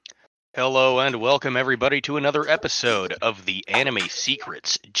Hello and welcome everybody to another episode of the Anime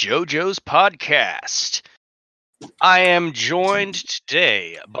Secrets JoJo's podcast. I am joined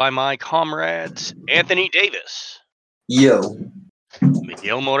today by my comrades Anthony Davis, Yo.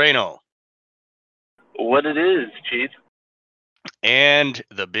 Miguel Moreno, What it is, Chief? and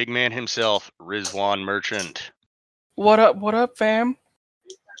the big man himself, Rizwan Merchant. What up, fam?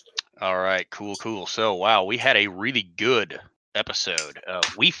 All right, cool. So, wow, we had a really good episode.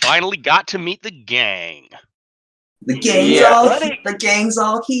 We finally got to meet the gang. The gang's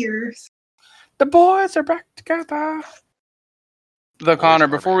all here. The boys are back together. The Connor,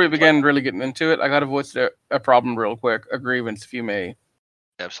 before we begin really getting into it, I gotta voice a problem real quick, a grievance, if you may.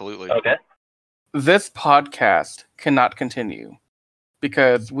 Absolutely. Okay. This podcast cannot continue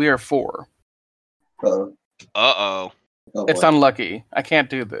because we are 4. Oh, Uh-oh. It's unlucky. I can't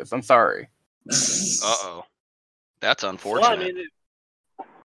do this. I'm sorry. Uh-oh. That's Well, unfortunate.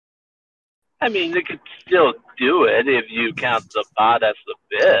 I mean, they could still do it if you count the bot as the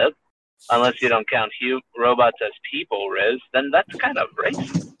fifth. Unless you don't count robots as people, Riz. Then that's kind of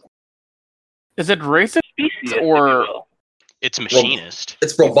racist. Is it racist? Specious, Or- if you will. It's machinist.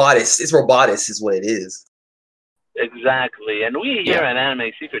 It's robotics. It's robotics is what it is. Exactly. And we here at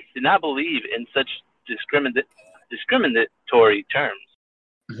Anime Secrets do not believe in such discriminatory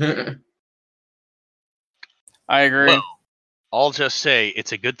terms. I agree. Well, I'll just say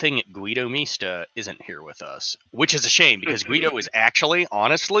it's a good thing Guido Mista isn't here with us, which is a shame because Guido is actually,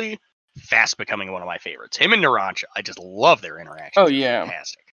 honestly, fast becoming one of my favorites. Him and Narancha, I just love their interaction. Oh, yeah.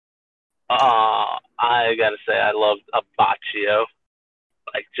 Fantastic. I gotta say, I love Abacchio.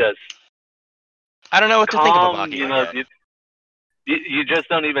 Like, just I don't know what to think of calm, Abaki. you know, you just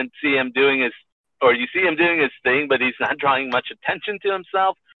don't even see him doing his, or you see him doing his thing, but he's not drawing much attention to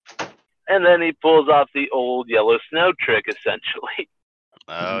himself. And then he pulls off the old yellow snow trick, essentially.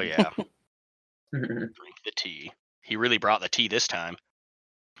 Oh, yeah. Drink the tea. He really brought the tea this time.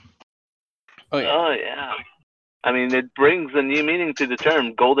 Oh, yeah. Oh, yeah. I mean, it brings a new meaning to the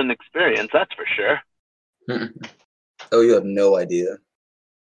term golden experience, that's for sure. Oh, you have no idea.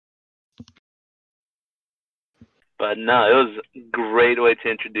 But no, it was a great way to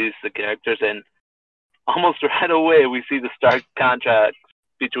introduce the characters, and almost right away we see the stark contrast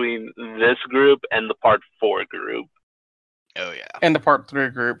between this group and the Part 4 group. Oh, yeah. And the Part 3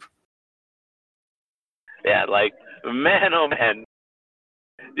 group. Yeah, like, man, oh man.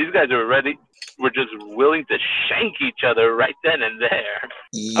 These guys were just willing to shank each other right then and there.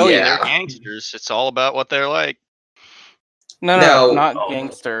 Oh, They're yeah. gangsters. It's all about what they're like. No, Now- not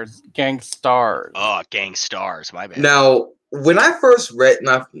gangsters. Gangstars. Oh, gang stars. My bad. Now, when I first read,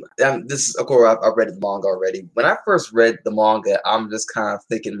 this is of course I've read the manga already. When I first read the manga, I'm just kind of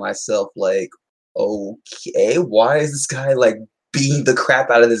thinking to myself like, okay, why is this guy like beating the crap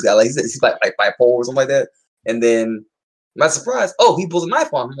out of this guy? Like he's like bipolar or something like that. And then my surprise, he pulls a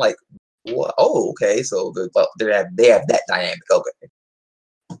knife on him. I'm like, what? Oh, okay, so they have that dynamic.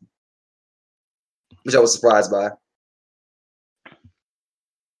 Okay, which I was surprised by.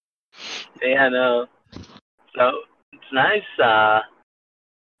 Yeah, no. So it's nice.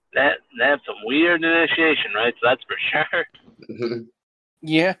 They have some weird initiation, right? So that's for sure.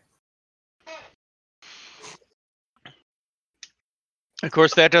 Yeah. Of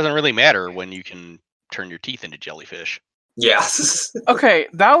course, that doesn't really matter when you can turn your teeth into jellyfish. Yeah. Okay,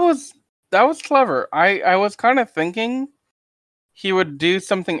 that was clever. I was kind of thinking he would do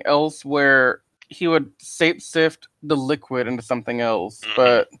something else where he would sift the liquid into something else,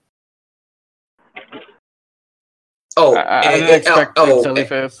 but I didn't expect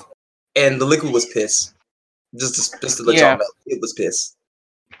jellyfish. And the liquid was piss. Just to let y'all know, it was piss.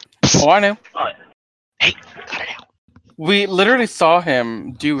 Oh, I know. Hey, cut it out. We literally saw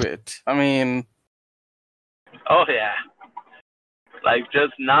him do it. I mean, Oh, yeah. Like,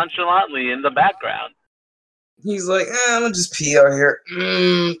 just nonchalantly in the background. He's like, I'm gonna just pee out here.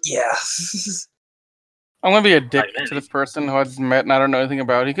 Yeah. I'm gonna be a dick Like, man, to this person who I just met and I don't know anything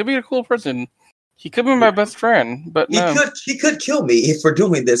about. He could be a cool person. He could be my best friend, but no. He could kill me for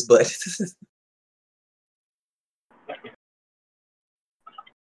doing this, but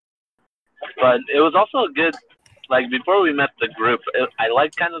But it was also a good, like, before we met the group, I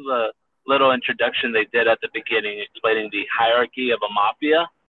liked kind of the little introduction they did at the beginning, explaining the hierarchy of a mafia.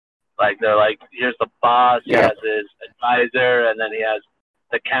 Like, they're like, here's the boss, he has his advisor, and then he has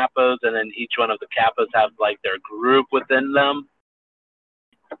the capos, and then each one of the capos have, like, their group within them.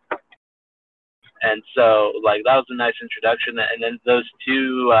 And so, like, that was a nice introduction. And then those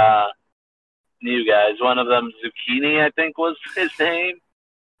two new guys, one of them, Zucchini, I think was his name,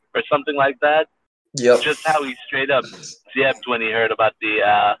 or something like that. Yep. Just how he straight up zipped when he heard about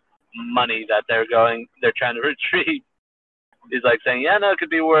the money that they're trying to retrieve. He's like saying, yeah, no, it could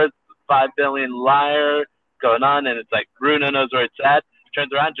be worth 5 billion liar going on, and it's like Bruno knows where it's at.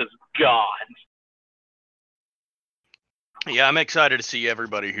 Turns around, just gone. Yeah, I'm excited to see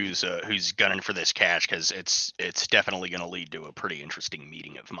everybody who's gunning for this cash, because it's definitely going to lead to a pretty interesting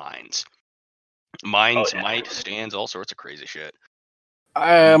meeting of minds. Minds, might, stands, all sorts of crazy shit.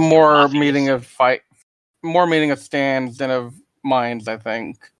 More meeting of stands than of minds, I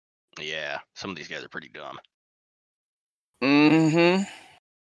think. Yeah, some of these guys are pretty dumb. Mm-hmm.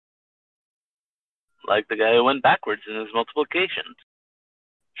 Like the guy who went backwards in his multiplications.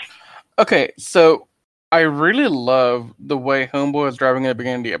 Okay, so I really love the way Homeboy was driving at the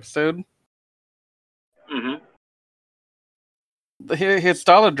beginning of the episode. Mm-hmm. His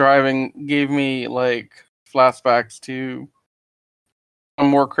style of driving gave me like flashbacks to a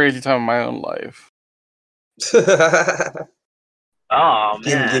more crazy time in my own life. Oh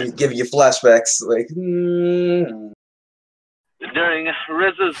man! Give you flashbacks like. During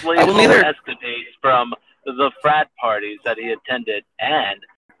Riz's latest escapades from the frat parties that he attended and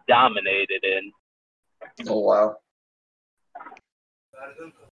dominated in. Oh wow!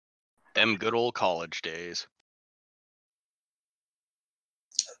 Them good old college days.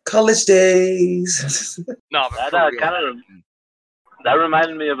 College days. No, that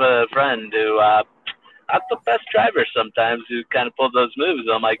reminded me of a friend who not the best driver sometimes, who kind of pulled those moves.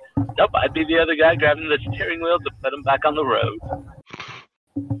 I'm like, nope, I'd be the other guy grabbing the steering wheel to put him back on the road.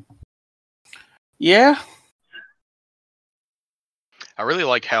 Yeah. I really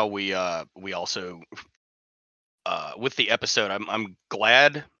like how we also with the episode, I'm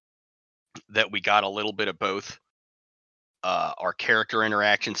glad that we got a little bit of both our character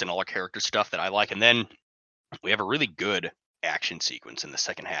interactions and all our character stuff that I like, and then we have a really good action sequence in the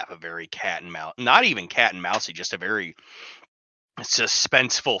second half, a very cat and mouse, not even cat and mousey, just a very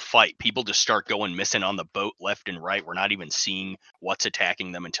suspenseful fight. People just start going missing on the boat left and right. We're not even seeing what's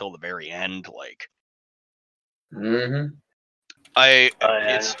attacking them until the very end. Like,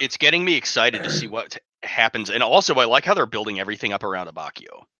 it's getting me excited to see what happens, and also I like how they're building everything up around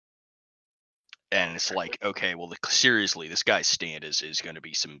Abakio. And it's like, okay, well, seriously, this guy's stand is going to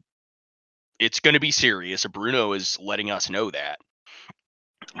be it's going to be serious. Bruno is letting us know that.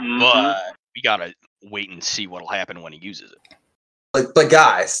 Mm-hmm. But we got to wait and see what'll happen when he uses it. But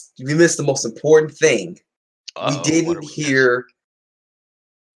guys, we missed the most important thing. We didn't hear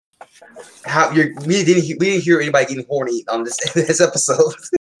we didn't hear anybody getting horny on this episode.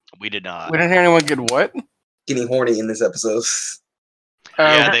 We did not. We didn't hear anyone get what? Getting horny in this episode.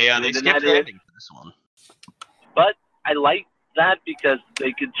 Yeah, they skipped the ending for this one. But I like that because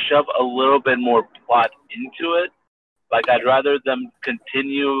they could shove a little bit more plot into it. Like, I'd rather them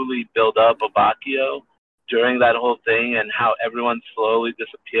continually build up Abakio during that whole thing and how everyone's slowly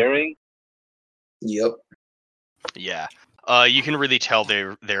disappearing. Yep. Yeah. You can really tell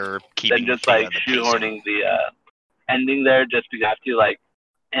they're keeping just like shoehorning the ending there just because you have to, like,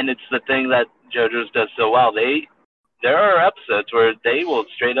 and it's the thing that JoJo's does so well. There are episodes where they will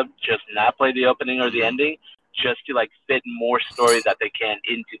straight up just not play the opening or the ending just to, like, fit more story that they can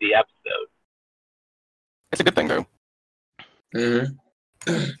into the episode. It's a good thing, though.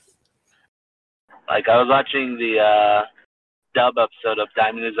 Mm-hmm. Like, I was watching the dub episode of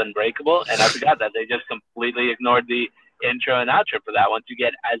Diamond is Unbreakable, and I forgot that they just completely ignored the intro and outro for that one to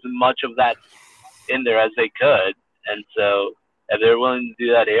get as much of that in there as they could. And so, if they're willing to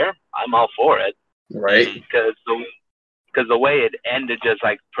do that here, I'm all for it. Right. Because the way it ended just,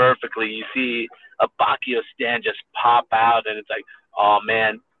 like, perfectly, you see a Abakio stand just pop out, and it's like, oh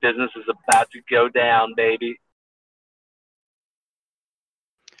man, business is about to go down, baby.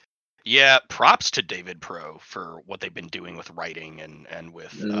 Yeah, props to David Pro for what they've been doing with writing and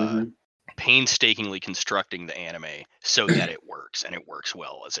with painstakingly constructing the anime so that it works, and it works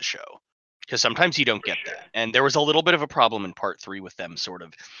well as a show. Because sometimes you don't get that. And there was a little bit of a problem in part 3 with them sort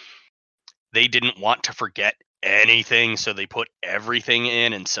of, they didn't want to forget anything, so they put everything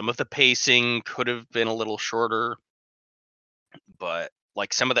in, and some of the pacing could have been a little shorter. But,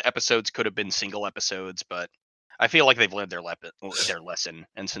 like, some of the episodes could have been single episodes, but I feel like they've learned their lesson,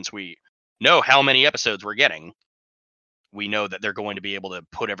 and since we know how many episodes we're getting, we know that they're going to be able to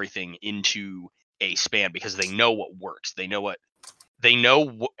put everything into a span because they know what works. They know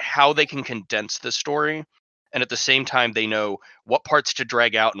how they can condense the story, and at the same time, they know what parts to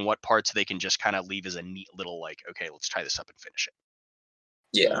drag out and what parts they can just kind of leave as a neat little, like, okay, let's tie this up and finish it.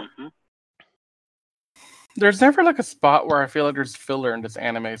 Yeah. Mm-hmm. There's never, like, a spot where I feel like there's filler in this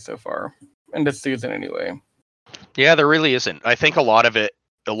anime so far. In this season, anyway. Yeah, there really isn't. I think a lot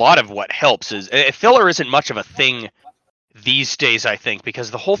of what helps is filler isn't much of a thing these days, I think,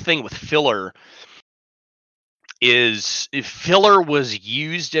 because the whole thing with filler is filler was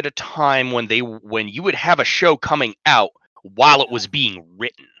used at a time when you would have a show coming out while it was being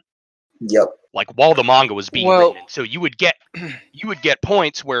written. Yep. Like while the manga was being written. So you would get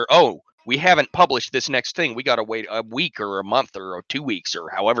points where, oh, we haven't published this next thing. We got to wait a week or a month or 2 weeks or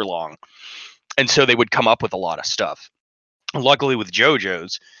however long. And so they would come up with a lot of stuff. Luckily with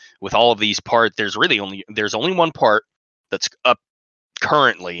JoJo's, with all of these parts, there's only one part that's up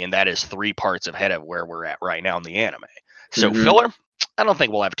currently, and that is 3 parts ahead of where we're at right now in the anime. So filler, I don't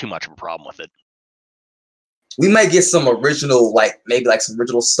think we'll have too much of a problem with it. We might get some original, maybe some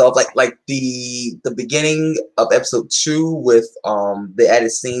original stuff, like the beginning of episode 2 with the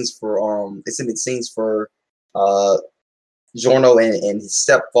added scenes for extended scenes for Giorno and his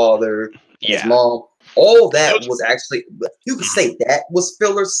stepfather, and his mom. All that was actually, you could say that was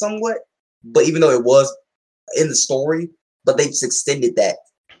filler somewhat, but even though it was in the story, but they just extended that,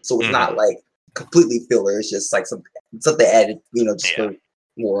 so it's not like completely filler. It's just like something added, just for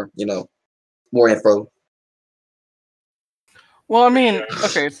more, more info. Well, I mean,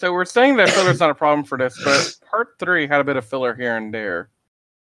 okay, so we're saying that filler's not a problem for this, but part 3 had a bit of filler here and there.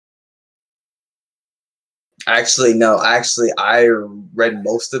 Actually, no. I read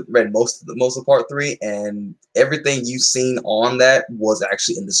most of part 3, and everything you've seen on that was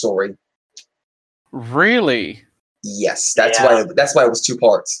actually in the story. Really? Yes, that's why it was 2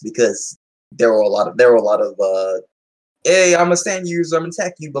 parts, because there were a lot of hey, I'm a stand user, I'm gonna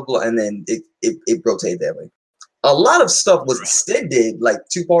attack you, blah blah, and then it rotated that way. A lot of stuff was extended, like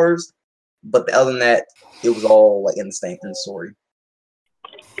 2 parts, but other than that, it was all in the story.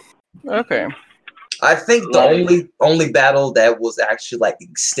 Okay. I think the only battle that was actually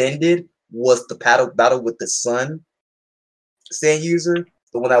extended was the battle with the sun stand user,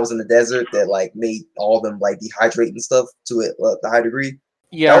 the one that was in the desert that made all of them dehydrate and stuff to the high degree.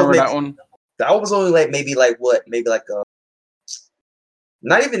 Yeah, I remember that one. That was only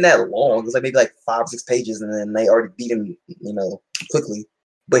not even that long. It was maybe 5 or 6 pages, and then they already beat him, quickly.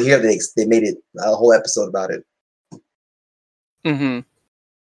 But here they made it a whole episode about it. Mm-hmm.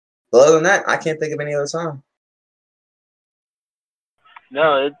 But other than that, I can't think of any other time.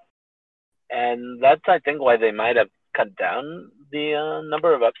 No, and that's I think why they might have cut down the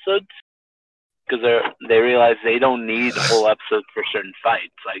number of episodes, because they realize they don't need whole episodes for certain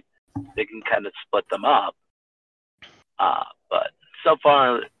fights. Like they can kind of split them up. But so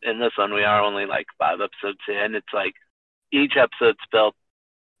far in this one, we are only 5 episodes in. It's each episode's built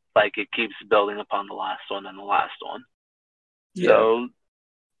it keeps building upon the last one and the last one. Yeah. So,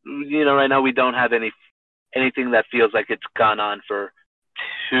 right now we don't have anything that feels like it's gone on for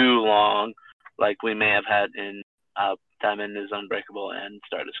too long, like we may have had in Diamond is Unbreakable and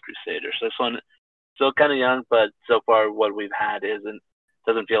Stardust Crusader. So this one still kind of young, but so far what we've had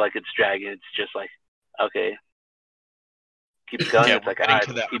doesn't feel like it's dragging. It's just okay, keep going. Yeah, it's all right,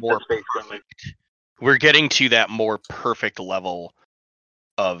 keep the space going. We're getting to that more perfect level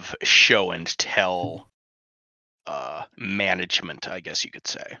of show and tell management, I guess you could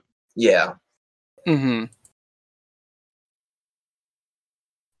say. Yeah. Mm-hmm.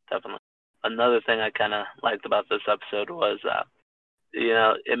 Definitely. Another thing I kind of liked about this episode was,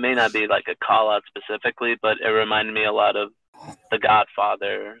 it may not be a call out specifically, but it reminded me a lot of The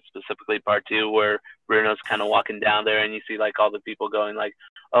Godfather, specifically part 2, where Bruno's kind of walking down there and you see all the people going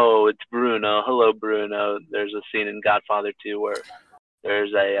oh, it's Bruno. Hello, Bruno. There's a scene in Godfather 2 where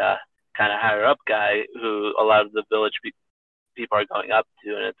there's a kind of higher up guy who a lot of the village people are going up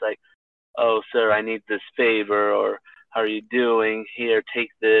to, and it's oh, sir, I need this favor, or how are you doing? Here, take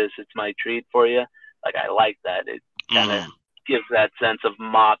this. It's my treat for you. I like that. It kind of gives that sense of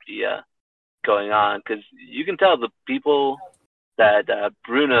mafia going on, because you can tell the people that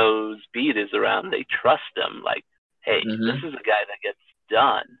Bruno's beat is around, they trust him. Hey, this is a guy that gets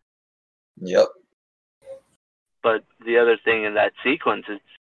done. Yep. But the other thing in that sequence is,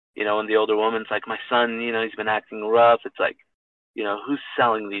 when the older woman's my son, he's been acting rough. It's who's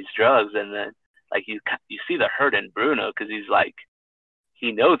selling these drugs? And then you see the hurt in Bruno, because he's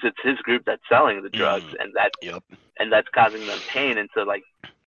he knows it's his group that's selling the drugs, and that's causing them pain. And so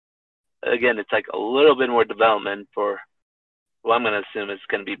again, it's a little bit more development for, well, I'm going to assume it's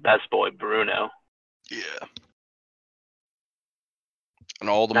going to be best boy Bruno. Yeah. And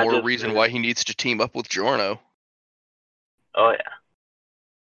all the more reason why he needs to team up with Giorno. Oh, yeah.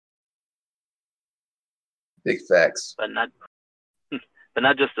 Big facts. But not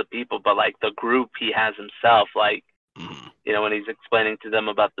just the people, but the group he has himself. When he's explaining to them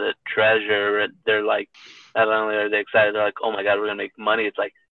about the treasure, they're not only are they excited, they're oh my God, we're going to make money. It's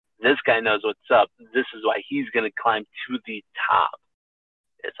this guy knows what's up. This is why he's going to climb to the top.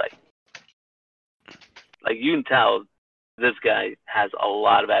 It's like you can tell this guy has a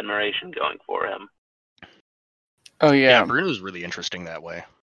lot of admiration going for him. Oh yeah, Bruno's really interesting that way.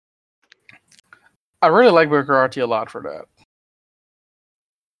 I really like Bukarati a lot for that.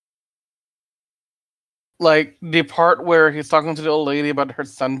 Like the part where he's talking to the old lady about her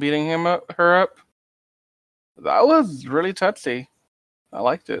son beating her up. That was really touchy. I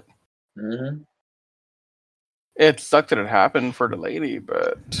liked it. Mm-hmm. It sucked that it happened for the lady,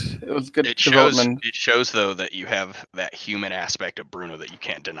 but it was good development. It shows though that you have that human aspect of Bruno that you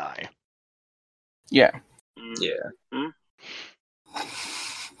can't deny. Yeah. Yeah.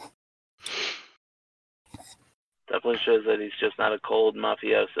 Definitely shows that he's just not a cold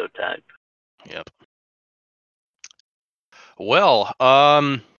mafioso type. Yep. Well,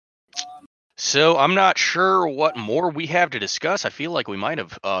 so I'm not sure what more we have to discuss. I feel like we might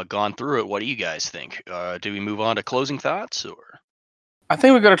have gone through it. What do you guys think? Do we move on to closing thoughts, or? I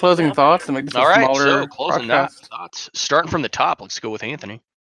think we got a closing thoughts and make this a smaller so closing podcast. thoughts. Starting from the top, let's go with Anthony.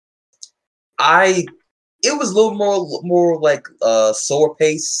 It was a little more like slower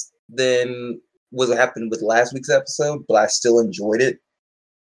pace than what happened with last week's episode, but I still enjoyed it.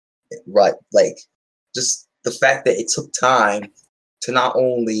 Right, like just the fact that it took time to not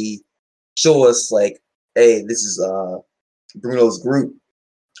only show us like, hey, this is Bruno's group,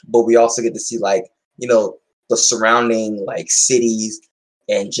 but we also get to see like, you know, the surrounding like cities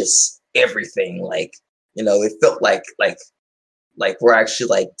and just everything. Like, you know, it felt like we're actually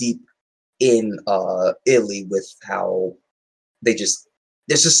like deep in Italy with how there's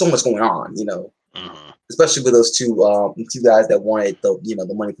just so much going on, you know. Mm-hmm. Especially with those two guys that wanted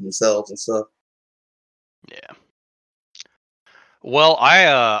the money for themselves and stuff. Yeah. Well,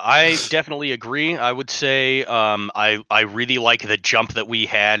 I definitely agree. I would say I really like the jump that we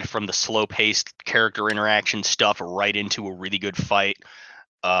had from the slow-paced character interaction stuff right into a really good fight.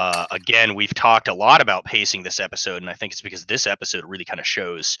 Again, we've talked a lot about pacing this episode, and I think it's because this episode really kind of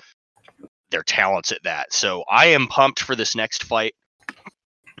shows their talents at that. So I am pumped for this next fight.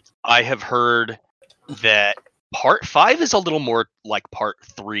 I have heard that part 5 is a little more like part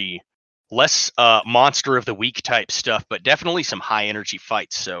 3. Less monster of the week type stuff, but definitely some high energy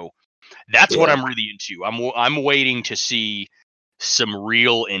fights. So that's what I'm really into. I'm waiting to see some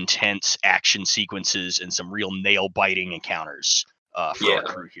real intense action sequences and some real nail biting encounters for our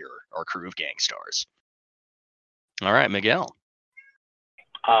crew here, our crew of gang stars. All right, Miguel.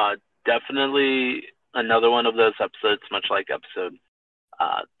 Definitely another one of those episodes, much like episode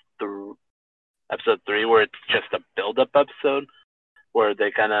 3, where it's just a build-up episode, where they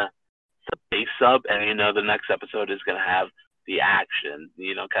kind of the base up, and you know the next episode is going to have the action,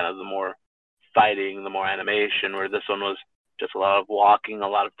 you know, kind of the more fighting, the more animation, where this one was just a lot of walking, a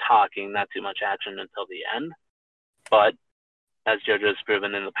lot of talking, not too much action until the end. But as JoJo's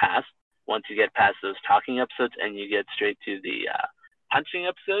proven in the past, once you get past those talking episodes and you get straight to the punching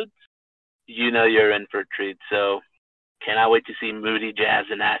episodes, you know you're in for a treat. So cannot wait to see Moody Jazz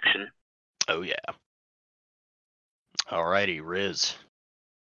in action. Oh yeah. Alrighty, Riz.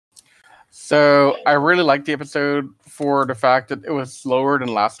 So I really liked the episode for the fact that it was slower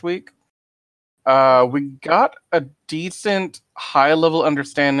than last week. We got a decent high-level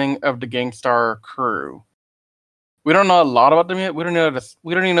understanding of the Gangstar crew. We don't know a lot about them yet. We don't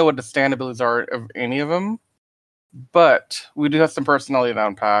even know what the stand abilities are of any of them. But we do have some personality to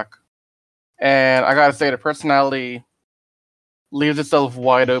unpack. And I gotta say, the personality leaves itself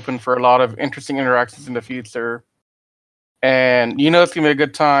wide open for a lot of interesting interactions in the future. And you know it's gonna be a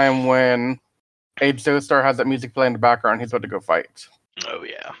good time when Age Joestar has that music playing in the background. He's about to go fight. Oh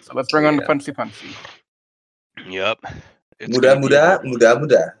yeah. So let's bring on the Punchy. Yep.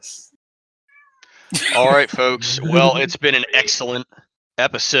 Muda. All right, folks. Well, it's been an excellent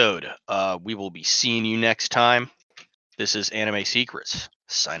episode. We will be seeing you next time. This is Anime Secrets,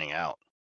 signing out.